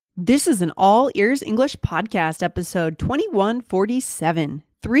This is an All Ears English podcast, episode 2147.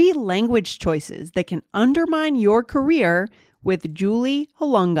 3 language choices that can undermine your career with Julie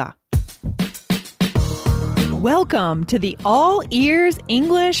Holunga. Welcome to the All Ears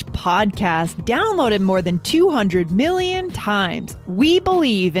English podcast, downloaded more than 200 million times. We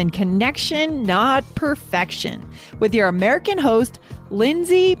believe in connection, not perfection, with your American host,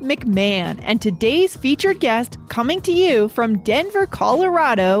 Lindsay McMahon, and today's featured guest coming to you from Denver,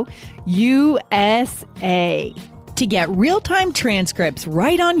 Colorado, USA. To get real-time transcripts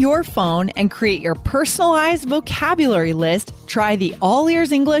right on your phone and create your personalized vocabulary list, try the All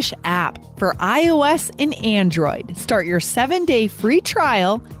Ears English app for iOS and Android. Start your 7-day free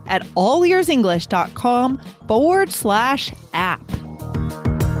trial at allearsenglish.com/app.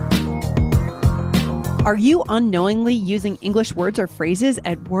 Are you unknowingly using English words or phrases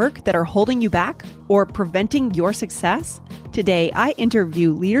at work that are holding you back or preventing your success? Today, I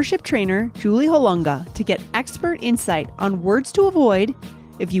interview leadership trainer Julie Holunga to get expert insight on words to avoid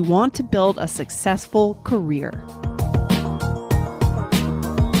if you want to build a successful career.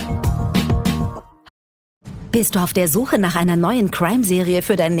 Bist du auf der Suche nach einer neuen Crime-Serie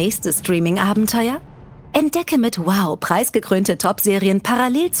für dein nächstes Streaming-Abenteuer? Entdecke mit Wow preisgekrönte Top-Serien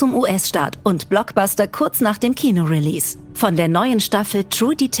parallel zum US-Start und Blockbuster kurz nach dem Kino-Release. Von der neuen Staffel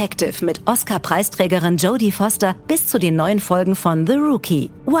True Detective mit Oscar-Preisträgerin Jodie Foster bis zu den neuen Folgen von The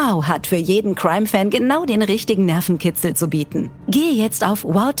Rookie. Wow hat für jeden Crime-Fan genau den richtigen Nervenkitzel zu bieten. Gehe jetzt auf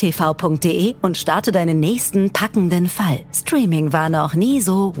wowtv.de und starte deinen nächsten packenden Fall. Streaming war noch nie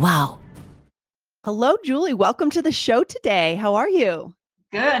so wow. Hello, Julie. Welcome to the show today. How are you?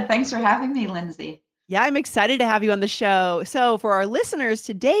 Good. Thanks for having me, Lindsay. Yeah, I'm excited to have you on the show. So for our listeners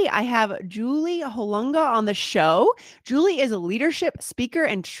today, I have Julie Holunga on the show. Julie is a leadership speaker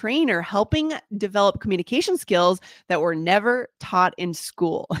and trainer helping develop communication skills that were never taught in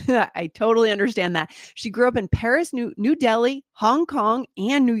school. I totally understand that. She grew up in Paris, New Delhi, Hong Kong,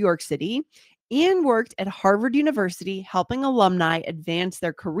 and New York City, and worked at Harvard University helping alumni advance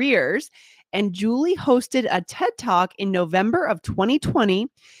their careers. And Julie hosted a TED Talk in November of 2020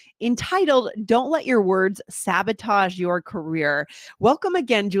 entitled, Don't Let Your Words Sabotage Your Career. Welcome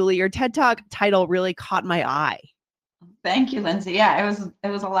again, Julie. Your TED Talk title really caught my eye. Thank you, Lindsay. Yeah, it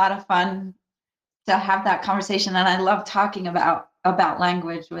was a lot of fun to have that conversation. And I love talking about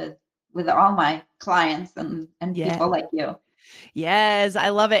language with all my clients and people like you. Yes, I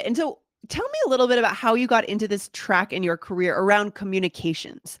love it. And so tell me a little bit about how you got into this track in your career around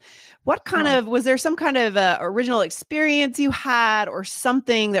communications. What kind of, was there some kind of original experience you had or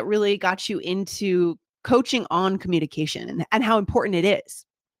something that really got you into coaching on communication and how important it is?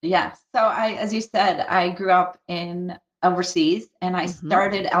 Yeah. So as you said, I grew up in overseas and I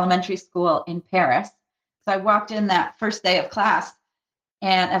started elementary school in Paris. So I walked in that first day of class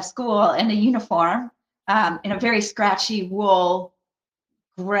and of school in a uniform, in a very scratchy wool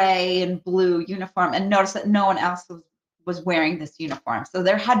gray and blue uniform, and noticed that no one else was wearing this uniform. So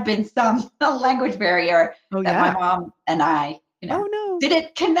there had been some language barrier that my mom and I,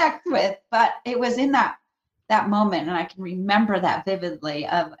 didn't connect with, but it was in that moment. And I can remember that vividly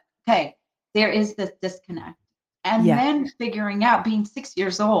of, okay, there is this disconnect. And then figuring out, being 6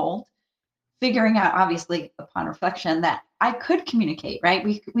 years old, figuring out obviously upon reflection that I could communicate, right?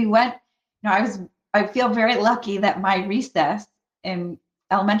 We went, I feel very lucky that my recess in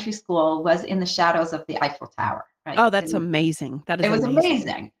elementary school was in the shadows of the Eiffel Tower. Right? Oh, that's amazing. It was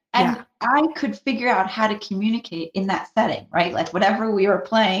amazing. And I could figure out how to communicate in that setting, right? Like whatever we were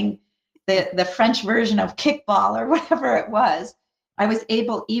playing, the French version of kickball or whatever it was, I was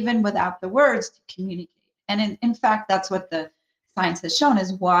able, even without the words, to communicate. And in fact, that's what the science has shown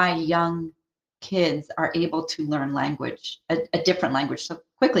is why young kids are able to learn language, a different language so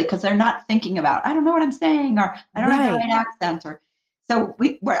quickly, because they're not thinking about, I don't know what I'm saying, or I don't have the right accent, or so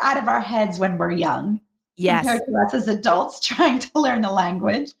we're out of our heads when we're young. Yes. Compared to us as adults trying to learn the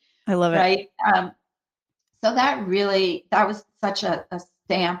language. I love it. Right. So that was such a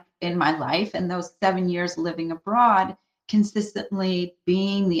stamp in my life. And those 7 years living abroad, consistently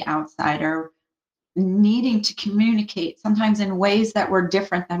being the outsider, needing to communicate sometimes in ways that were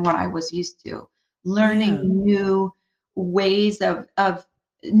different than what I was used to, learning new ways of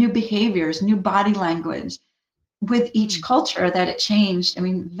new behaviors, new body language. With each culture that it changed, I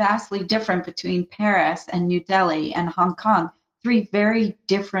mean, vastly different between Paris and New Delhi and Hong Kong, 3 very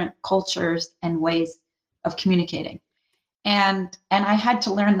different cultures and ways of communicating. And I had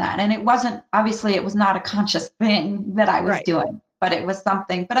to learn that. And it was not a conscious thing that I was doing, but it was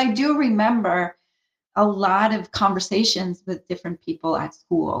something. But I do remember a lot of conversations with different people at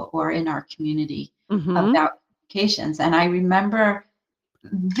school or in our community about communications. And I remember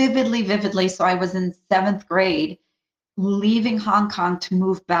vividly. So I was in 7th grade, leaving Hong Kong to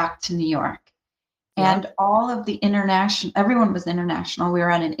move back to New York. And all of the everyone was international. We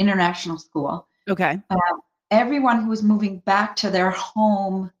were at an international school. Okay. Everyone who was moving back to their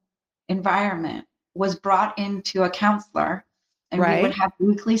home environment was brought into a counselor, and we would have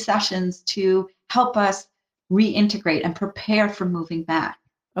weekly sessions to help us reintegrate and prepare for moving back.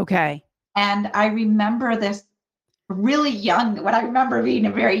 Okay. And I remember this really young, what I remember being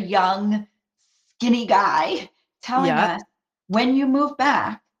a very young, skinny guy telling us, when you move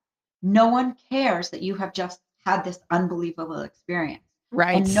back, no one cares that you have just had this unbelievable experience.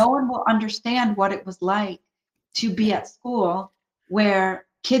 Right. And no one will understand what it was like to be at school where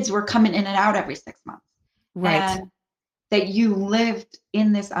kids were coming in and out every 6 months. Right. And that you lived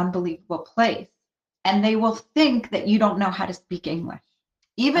in this unbelievable place. And they will think that you don't know how to speak English,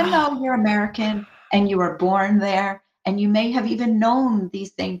 even though you're American and you were born there and you may have even known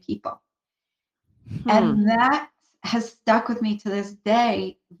these same people. And that has stuck with me to this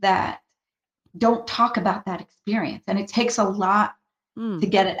day, that don't talk about that experience. And it takes a lot to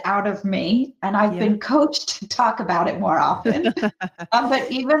get it out of me. And I've been coached to talk about it more often.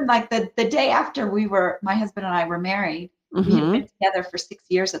 But even like the day after my husband and I were married, we had been together for 6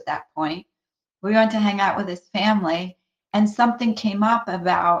 years at that point. We went to hang out with his family, and something came up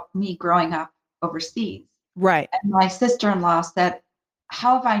about me growing up overseas. Right. And my sister-in-law said,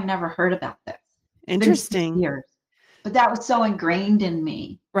 how have I never heard about this? Interesting. Years. But that was so ingrained in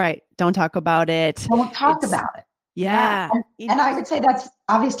me. Right. Don't talk about it. Don't talk about it. Yeah. And I would say that's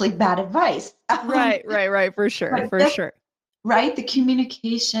obviously bad advice. Right. For sure. Sure. Right. The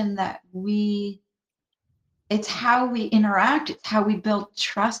communication that it's how we interact. It's how we build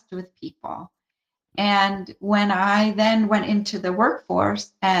trust with people. And when I then went into the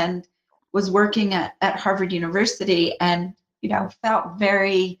workforce and was working at Harvard University, and, felt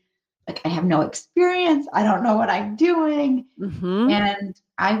very like I have no experience. I don't know what I'm doing. And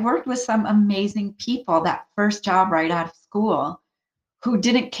I worked with some amazing people that first job right out of school who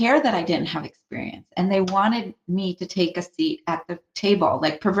didn't care that I didn't have experience. And they wanted me to take a seat at the table,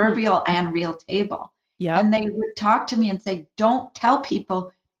 like proverbial and real table. And they would talk to me and say, don't tell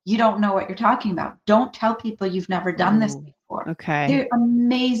people you don't know what you're talking about. Don't tell people you've never done this before. Okay. They're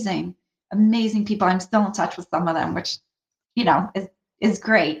amazing, amazing people. I'm still in touch with some of them, which, is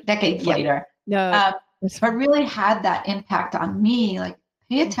great decades later. No, but really had that impact on me. Like,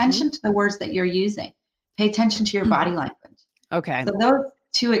 pay attention to the words that you're using. Pay attention to your body language. Okay. So those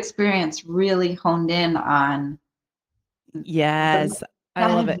two experiences really honed in on. Yes.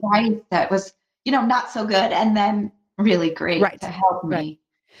 I love it. That was, not so good, and then really great to help me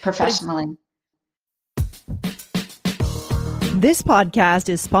professionally. This podcast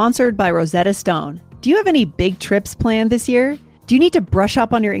is sponsored by Rosetta Stone. Do you have any big trips planned this year? Do you need to brush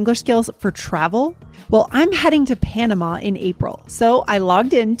up on your English skills for travel? Well, I'm heading to Panama in April. So I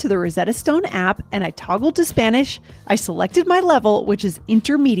logged into the Rosetta Stone app and I toggled to Spanish. I selected my level, which is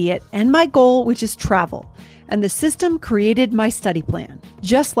intermediate, and my goal, which is travel. And the system created my study plan,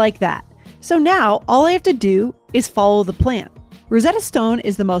 just like that. So now all I have to do is follow the plan. Rosetta Stone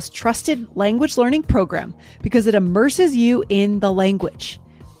is the most trusted language learning program because it immerses you in the language.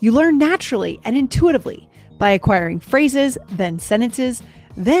 You learn naturally and intuitively by acquiring phrases, then sentences.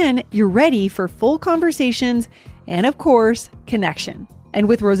 Then you're ready for full conversations and, of course, connection. And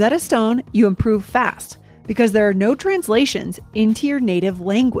with Rosetta Stone, you improve fast because there are no translations into your native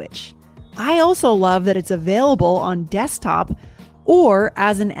language. I also love that it's available on desktop or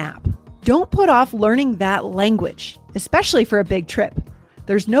as an app. Don't put off learning that language, especially for a big trip.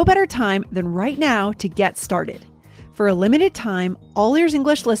 There's no better time than right now to get started. For a limited time, All Ears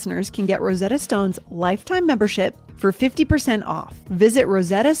English listeners can get Rosetta Stone's lifetime membership for 50% off. Visit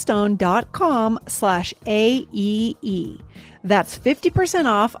rosettastone.com/AEE. That's 50%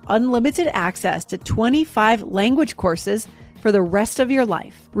 off unlimited access to 25 language courses for the rest of your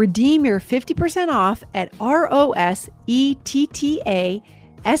life. Redeem your 50% off at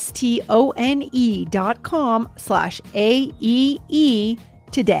rosettastone.com/AEE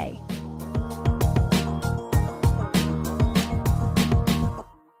today.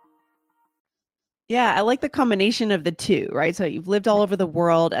 Yeah, I like the combination of the two, right? So you've lived all over the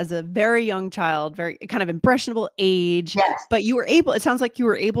world as a very young child, very kind of impressionable age, but you were able, it sounds like you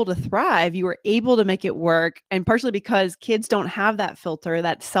were able to thrive. You were able to make it work. And partially because kids don't have that filter,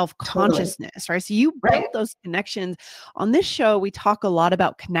 that self-consciousness, right? So you built those connections. On this show, we talk a lot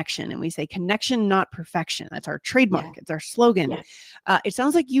about connection and we say connection, not perfection. That's our trademark. It's our slogan. It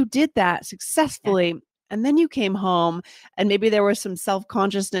sounds like you did that successfully. and then you came home and maybe there was some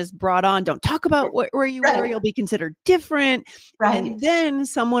self-consciousness brought on. Don't talk about where you were. You'll be considered different. Right. And then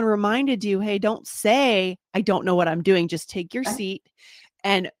someone reminded you, hey, don't say, I don't know what I'm doing. Just take your seat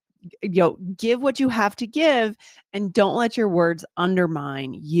and give what you have to give and don't let your words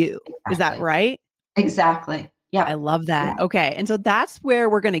undermine you. Exactly. Is that right? Exactly. Yeah. I love that. Yeah. Okay. And so that's where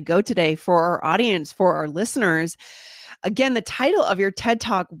we're going to go today for our audience, for our listeners. Again, the title of your TED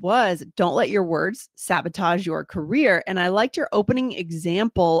Talk was Don't Let Your Words Sabotage Your Career. And I liked your opening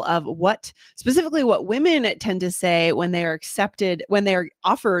example of specifically what women tend to say when they are accepted, when they're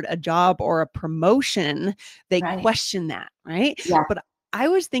offered a job or a promotion, they question that, right? Yeah. But I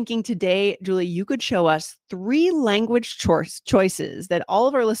was thinking today, Julie, you could show us 3 language choices that all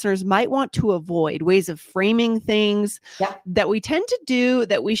of our listeners might want to avoid, ways of framing things that we tend to do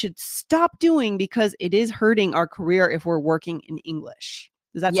that we should stop doing because it is hurting our career if we're working in English.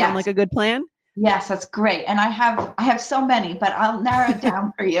 Does that sound like a good plan? Yes, that's great. And I have so many, but I'll narrow it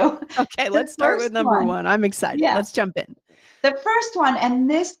down for you. Okay, let's start with number 1. I'm excited. Yeah. Let's jump in. The first one,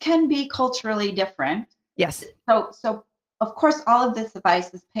 and this can be culturally different. Yes. So of course, all of this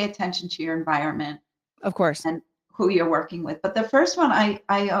advice is pay attention to your environment. Of course. And who you're working with. But the first one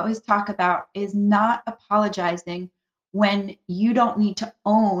I always talk about is not apologizing when you don't need to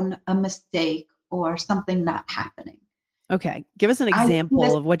own a mistake or something not happening. Okay. Give us an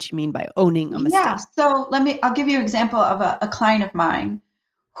example of what you mean by owning a mistake. Yeah. So I'll give you an example of a client of mine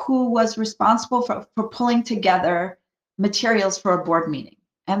who was responsible for pulling together materials for a board meeting.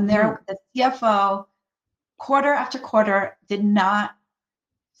 And the CFO, quarter after quarter, did not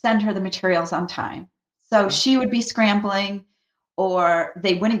send her the materials on time. So she would be scrambling, or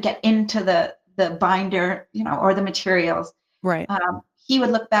they wouldn't get into the binder, or the materials. Right. He would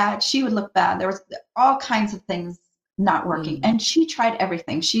look bad. She would look bad. There was all kinds of things not working. And she tried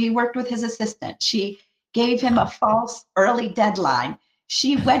everything. She worked with his assistant. She gave him a false early deadline.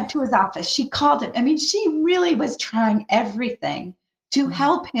 She went to his office. She called him. I mean, she really was trying everything to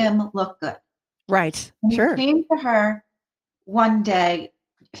help him look good. Right. And sure. He came to her one day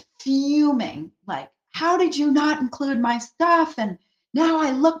fuming, like, how did you not include my stuff? And now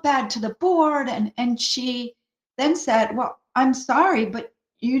I look bad to the board. And she then said, well, I'm sorry, but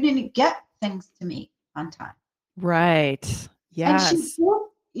you didn't get things to me on time. Right. Yes. And this was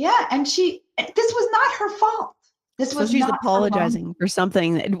not her fault. So she's apologizing for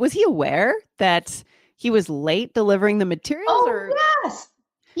something. Was he aware that he was late delivering the materials? Yes.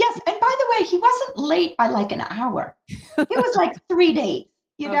 Yes. And by the way, he wasn't late by like an hour. It was like 3 days.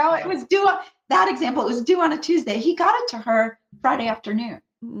 It was due. That example, it was due on a Tuesday. He got it to her Friday afternoon.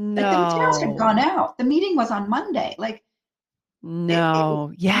 No. Like the materials had gone out. The meeting was on Monday. Like,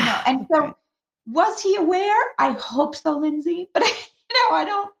 no. Yeah. And so was he aware? I hope so, Lindsay. But I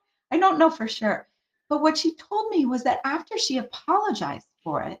don't know for sure. But what she told me was that after she apologized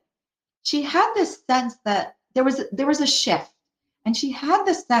for it, she had this sense that there was a shift, and she had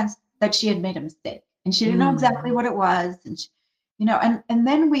the sense that she had made a mistake, and she didn't know exactly what it was. And she, and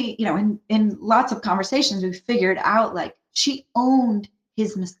then we, in lots of conversations, we figured out like she owned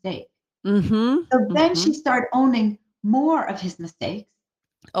his mistake. So then she started owning more of his mistakes.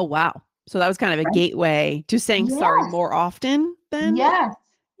 Oh, wow. So that was kind of a gateway to saying sorry more often then? Yes.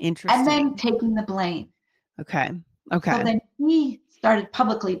 Interesting. And then taking the blame. Okay. So then he started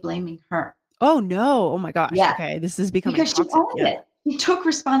publicly blaming her. Oh, no. Oh, my gosh. Yeah. Okay. This is becoming because toxic. She owned it. He took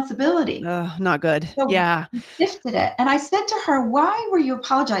responsibility. Not good. So he shifted it. And I said to her, why were you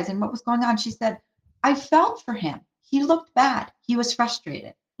apologizing? What was going on? She said, I felt for him. He looked bad. He was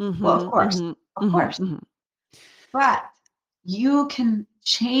frustrated. Well, of course. Of course. But you can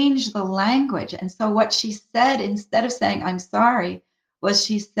change the language. And so what she said, instead of saying, I'm sorry, was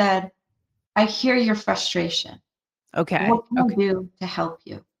she said, I hear your frustration. Okay. What can I do to help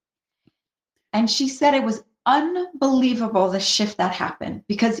you? And she said it was unbelievable, the shift that happened,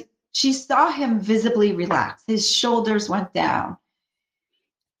 because she saw him visibly relax. His shoulders went down.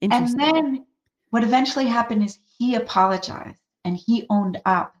 And then what eventually happened is he apologized and he owned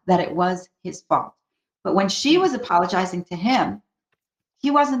up that it was his fault. But when she was apologizing to him, he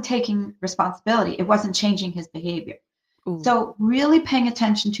wasn't taking responsibility. It wasn't changing his behavior. Ooh. So really paying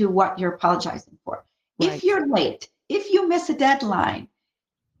attention to what you're apologizing for. Right. If you're late, if you miss a deadline,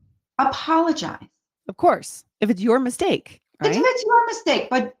 apologize. Of course, if it's your mistake. Right? If it's your mistake,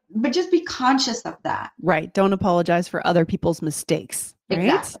 but just be conscious of that. Right. Don't apologize for other people's mistakes. Right?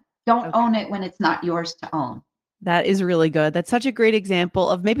 Exactly. Don't own it when it's not yours to own. That is really good. That's such a great example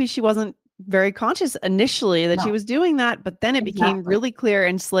of maybe she wasn't very conscious initially that she No, was doing that, but then it became exactly. really clear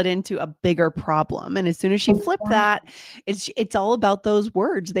and slid into a bigger problem. And as soon as she flipped Exactly. that, it's all about those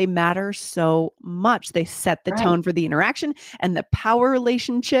words. They matter so much. They set the Right. tone for the interaction and the power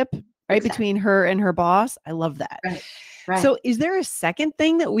relationship, right, Exactly. between her and her boss. I love that. Right. Right. So is there a second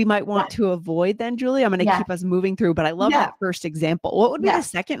thing that we might Yeah. want to avoid then, Julie? I'm going to Yeah. keep us moving through, but I love Yeah. that first example. What would be the Yeah.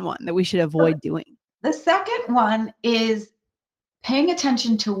 second one that we should So avoid doing? the second one is paying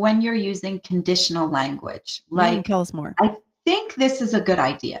attention to when you're using conditional language. Like, Tell us more. I think this is a good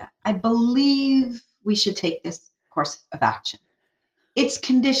idea. I believe we should take this course of action. It's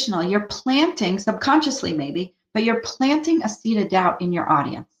conditional. You're planting, subconsciously maybe, but you're planting a seed of doubt in your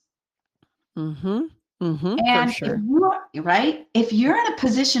audience. For And if sure. you are, right, if you're in a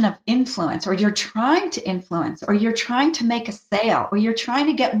position of influence, or you're trying to influence, or you're trying to make a sale, or you're trying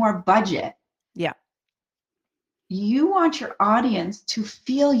to get more budget, Yeah. you want your audience to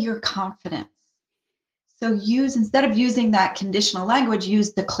feel your confidence. So instead of using that conditional language,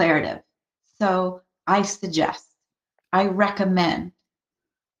 use declarative. So I suggest, I recommend,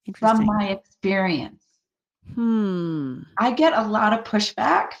 from Interesting. my experience. Hmm. I get a lot of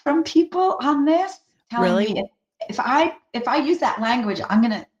pushback from people on this, telling Really? me if I use that language,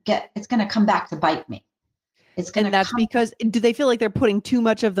 it's gonna come back to bite me. It's gonna And that's come back. because do they feel like they're putting too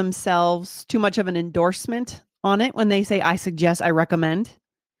much of themselves, too much of an endorsement on it when they say, I suggest, I recommend?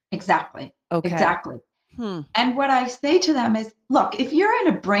 Exactly. Okay. Exactly. Hmm. And what I say to them is, look, if you're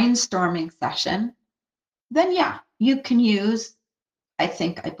in a brainstorming session, then yeah, you can use I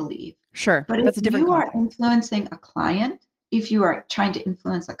believe. Sure. But if That's a different you are context. influencing a client, if you are trying to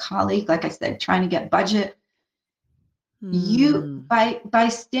influence a colleague, like I said, trying to get budget, you Hmm. by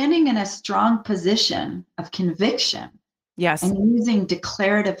standing in a strong position of conviction Yes. and using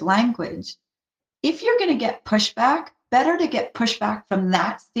declarative language, if you're going to get pushback, better to get pushback from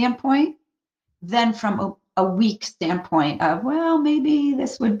that standpoint than from a weak standpoint of, well, maybe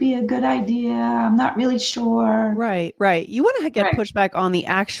this would be a good idea. I'm not really sure. Right, right. You want to get Right, pushback on the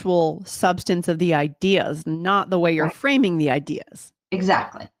actual substance of the ideas, not the way you're right, framing the ideas.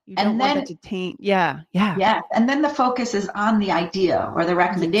 exactly. You don't And want that then to taint. Yeah, yeah. yes, and then the focus is on the idea or the Yes.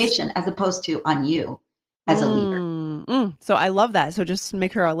 recommendation as opposed to on you as a leader. So I love that. So just to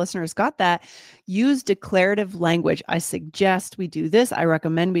make sure our listeners got that, use declarative language. I suggest we do this. I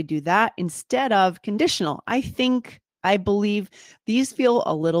recommend we do that instead of conditional. I believe these feel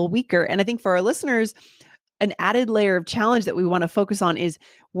a little weaker. And I think for our listeners, an added layer of challenge that we want to focus on is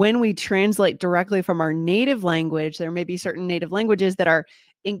when we translate directly from our native language, there may be certain native languages that are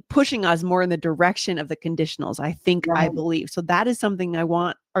pushing us more in the direction of the conditionals. I Right, believe. So that is something I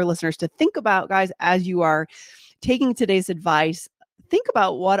want our listeners to think about, guys, as you are taking today's advice. Think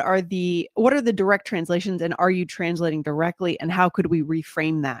about what are the direct translations, and are you translating directly, and how could we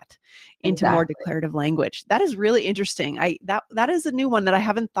reframe that into more exactly. declarative language? That is really interesting. That is a new one that I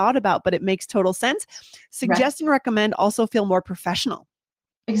haven't thought about, but it makes total sense. Right. Suggest and recommend also feel more professional.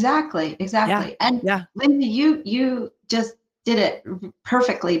 Exactly, Yeah. exactly. And Yeah. Lindsay, you just did it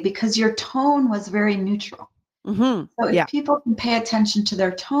perfectly because your tone was very neutral. So if Yeah. people can pay attention to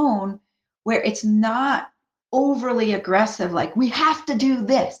their tone, where it's not overly aggressive, like we have to do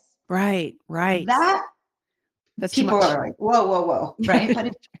this, Right. Right. that That's too people much. are like, whoa, whoa, whoa, right? But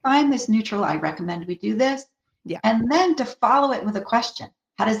if you find this neutral, I recommend we do this. Yeah. And then to follow it with a question.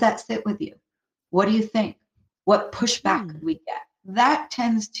 How does that sit with you? What do you think? What pushback Hmm. could we get? That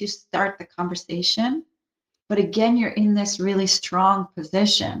tends to start the conversation. But again, you're in this really strong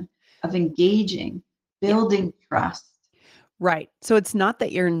position of engaging, Yeah. building trust. Right. So it's not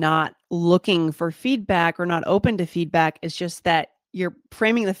that you're not looking for feedback or not open to feedback. It's just that you're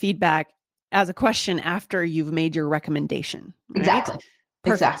framing the feedback as a question after you've made your recommendation, right? Exactly.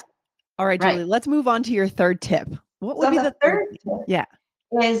 Perfect. Exactly. All right, Right. Julie, let's move on to your third tip. What would So be the the third third thing? tip Yeah.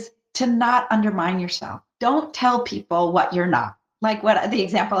 is to not undermine yourself. Don't tell people what you're not. Like what the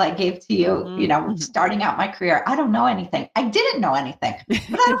example I gave to you, Mhm. starting out my career, I don't know anything. I didn't know anything, but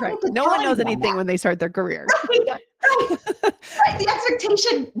I don't Right. need to No tell one knows anyone anything that. when they start their career. Right, right, right. The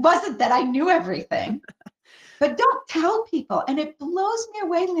expectation wasn't that I knew everything, but don't tell people. And it blows me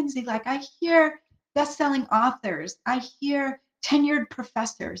away, Lindsay. Like I hear best-selling authors, I hear tenured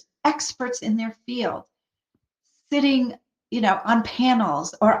professors, experts in their field, sitting, on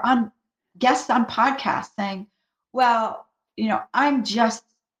panels or on guests on podcasts saying, well, I'm just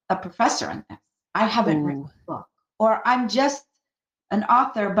a professor in this. I haven't written Ooh. a book. Or I'm just an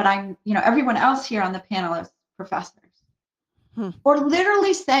author, but everyone else here on the panel is professors. Hmm. Or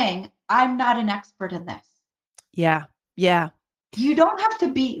literally saying, I'm not an expert in this. Yeah. Yeah. You don't have to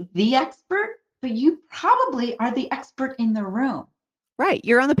be the expert, but you probably are the expert in the room. Right.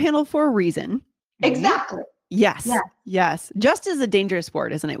 You're on the panel for a reason. Right? Exactly. Yes. Yeah. Yes. Just is a dangerous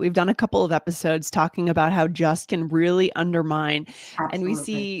word, isn't it? We've done a couple of episodes talking about how just can really undermine. And we Absolutely.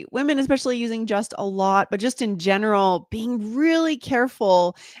 see women, especially using just a lot, but just in general, being really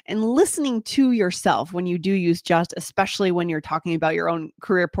careful and listening to yourself when you do use just, especially when you're talking about your own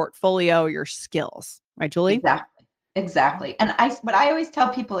career portfolio, your skills. Right, Julie? Exactly. And what I always tell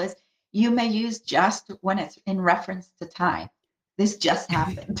people is you may use just when it's in reference to time. This just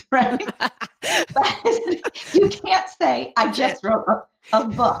happened, right? But you can't say, I just wrote a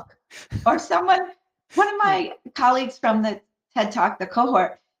book. Or one of my colleagues from the TED Talk, the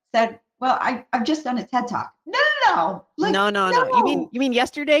cohort, said, well, I've just done a TED Talk. No. Like, No. You mean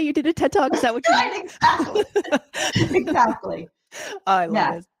yesterday you did a TED Talk? Is that what you mean? Right, exactly. Exactly. Oh, I love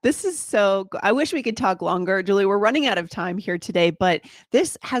Yeah. this. This is so good. I wish we could talk longer, Julie. We're running out of time here today, but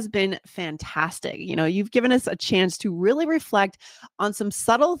this has been fantastic. You've given us a chance to really reflect on some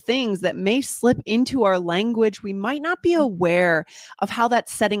subtle things that may slip into our language. We might not be aware of how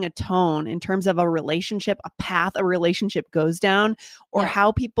that's setting a tone in terms of a relationship, a path a relationship goes down, or Yeah.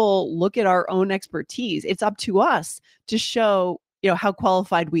 how people look at our own expertise. It's up to us to show, how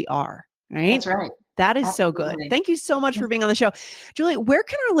qualified we are, right? That's right. That is so good. Absolutely. Thank you so much for being on the show. Julie, where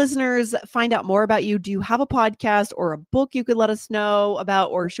can our listeners find out more about you? Do you have a podcast or a book you could let us know about,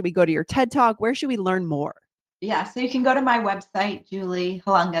 or should we go to your TED Talk? Where should we learn more? Yeah. So you can go to my website,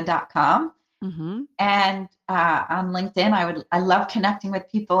 julieholunga.com. Mm-hmm. And on LinkedIn, I love connecting with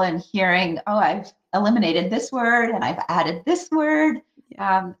people and hearing, I've eliminated this word and I've added this word.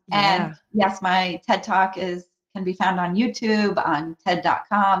 And yes, my TED Talk can be found on YouTube, on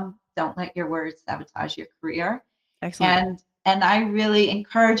TED.com. Don't let your words sabotage your career. Excellent. And I really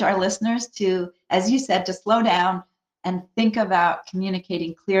encourage our listeners to, as you said, to slow down and think about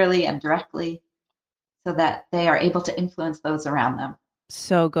communicating clearly and directly so that they are able to influence those around them.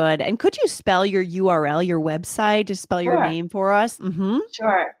 So good. And could you spell your URL, your website, just spell your name for us? Mm-hmm.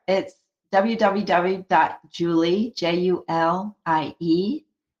 Sure. It's www.julie,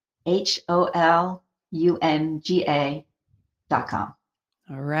 JULieHolunga.com.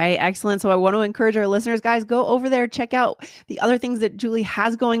 All right. Excellent. So I want to encourage our listeners, guys, go over there, check out the other things that Julie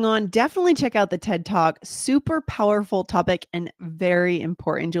has going on. Definitely check out the TED Talk. Super powerful topic and very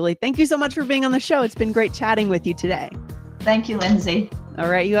important. Julie, thank you so much for being on the show. It's been great chatting with you today. Thank you, Lindsay. All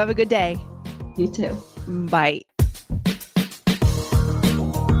right. You have a good day. You too. Bye.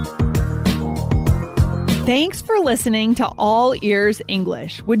 Thanks for listening to All Ears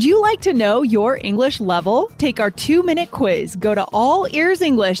English. Would you like to know your English level? Take our 2-minute quiz. Go to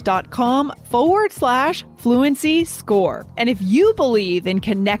allearsenglish.com/fluency score. And if you believe in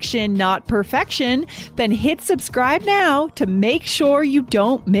connection, not perfection, then hit subscribe now to make sure you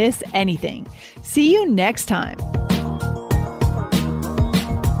don't miss anything. See you next time.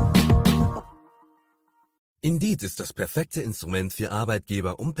 Indeed ist das perfekte Instrument für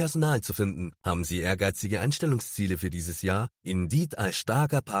Arbeitgeber, um Personal zu finden. Haben Sie ehrgeizige Einstellungsziele für dieses Jahr? Indeed als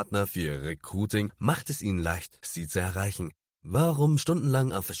starker Partner für Ihr Recruiting macht es Ihnen leicht, sie zu erreichen. Warum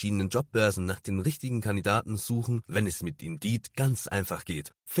stundenlang auf verschiedenen Jobbörsen nach den richtigen Kandidaten suchen, wenn es mit Indeed ganz einfach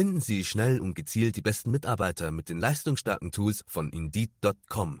geht? Finden Sie schnell und gezielt die besten Mitarbeiter mit den leistungsstarken Tools von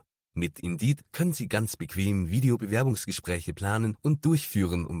Indeed.com. Mit Indeed können Sie ganz bequem Videobewerbungsgespräche planen und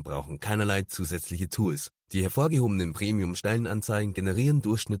durchführen und brauchen keinerlei zusätzliche Tools. Die hervorgehobenen Premium-Stellenanzeigen generieren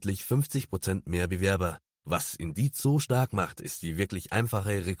durchschnittlich 50% mehr Bewerber. Was Indeed so stark macht, ist die wirklich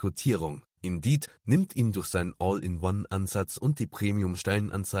einfache Rekrutierung. Indeed nimmt Ihnen durch seinen All-in-One-Ansatz und die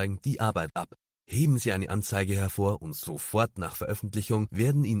Premium-Stellenanzeigen die Arbeit ab. Heben Sie eine Anzeige hervor und sofort nach Veröffentlichung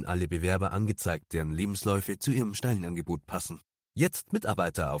werden Ihnen alle Bewerber angezeigt, deren Lebensläufe zu Ihrem Stellenangebot passen. Jetzt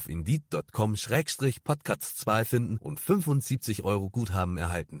Mitarbeiter auf Indeed.com/Podcast2 finden und 75 € Guthaben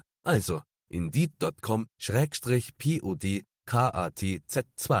erhalten. Also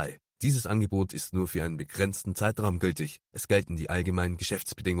Indeed.com/PODKATZ2. Dieses Angebot ist nur für einen begrenzten Zeitraum gültig. Es gelten die allgemeinen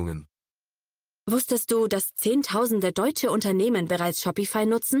Geschäftsbedingungen. Wusstest du, dass Zehntausende deutsche Unternehmen bereits Shopify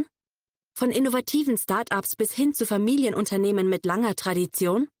nutzen? Von innovativen Startups bis hin zu Familienunternehmen mit langer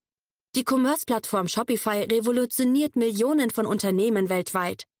Tradition? Die Commerce-Plattform Shopify revolutioniert Millionen von Unternehmen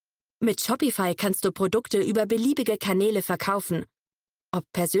weltweit. Mit Shopify kannst du Produkte über beliebige Kanäle verkaufen. Ob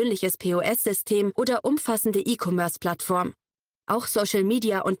persönliches POS-System oder umfassende E-Commerce-Plattform. Auch Social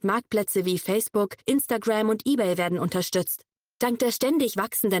Media und Marktplätze wie Facebook, Instagram und eBay werden unterstützt. Dank der ständig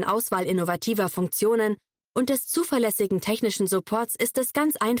wachsenden Auswahl innovativer Funktionen und des zuverlässigen technischen Supports ist es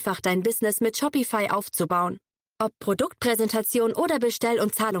ganz einfach, dein Business mit Shopify aufzubauen. Ob Produktpräsentation oder Bestell-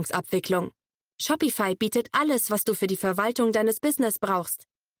 und Zahlungsabwicklung. Shopify bietet alles, was du für die Verwaltung deines Business brauchst.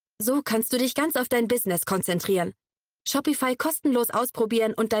 So kannst du dich ganz auf dein Business konzentrieren. Shopify kostenlos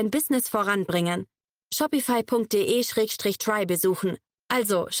ausprobieren und dein Business voranbringen. Shopify.de/try besuchen.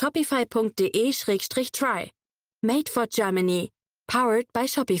 Also shopify.de/try. Made for Germany. Powered by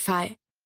Shopify.